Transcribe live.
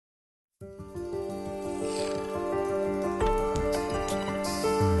Landing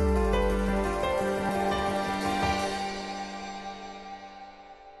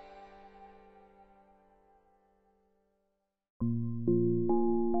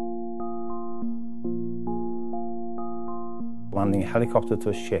a helicopter to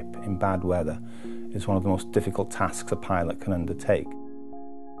a ship in bad weather is one of the most difficult tasks a pilot can undertake.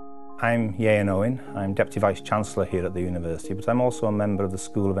 I'm Ieuan Owen, I'm Deputy Vice-Chancellor here at the university, but I'm also a member of the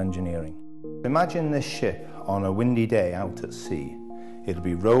School of Engineering. Imagine this ship on a windy day out at sea. It'll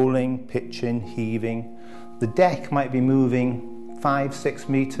be rolling, pitching, heaving. The deck might be moving 5-6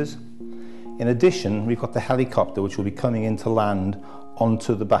 metres. In addition, we've got the helicopter which will be coming in to land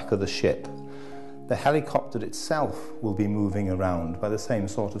onto the back of the ship. The helicopter itself will be moving around by the same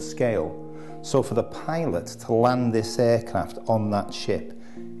sort of scale. So for the pilot to land this aircraft on that ship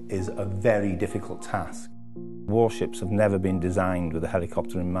is a very difficult task. Warships have never been designed with a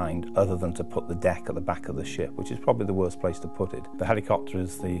helicopter in mind other than to put the deck at the back of the ship, which is probably the worst place to put it. The helicopter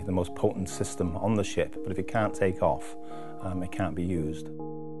is the most potent system on the ship, but if it can't take off, it can't be used.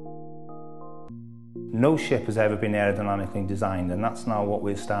 No ship has ever been aerodynamically designed, and that's now what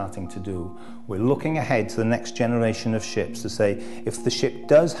we're starting to do. We're looking ahead to the next generation of ships to say, if the ship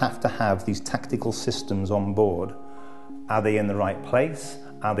does have to have these tactical systems on board, are they in the right place?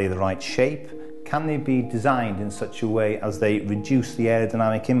 Are they the right shape? Can they be designed in such a way as they reduce the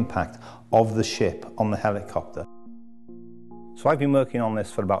aerodynamic impact of the ship on the helicopter? So I've been working on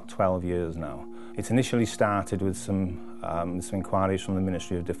this for about 12 years now. It's initially started with some inquiries from the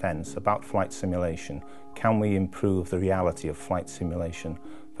Ministry of Defence about flight simulation. Can we improve the reality of flight simulation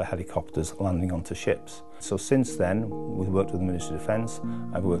for helicopters landing onto ships? So since then, we've worked with the Ministry of Defence,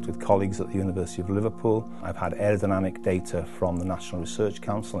 I've worked with colleagues at the University of Liverpool, I've had aerodynamic data from the National Research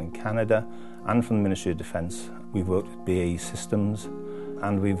Council in Canada and from the Ministry of Defence. We've worked with BAE Systems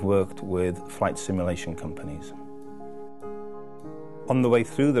and we've worked with flight simulation companies. On the way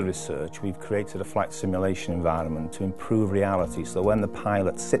through the research, we've created a flight simulation environment to improve reality, so when the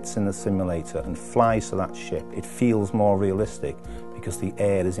pilot sits in the simulator and flies to that ship, it feels more realistic because the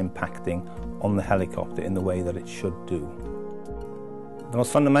air is impacting on the helicopter in the way that it should do. The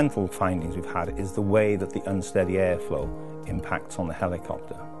most fundamental findings we've had is the way that the unsteady airflow impacts on the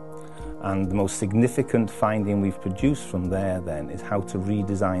helicopter. And the most significant finding we've produced from there then is how to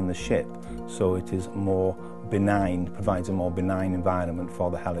redesign the ship so it is more benign, provides a more benign environment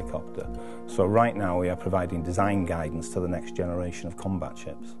for the helicopter. So right now we are providing design guidance to the next generation of combat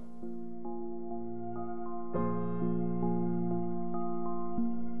ships.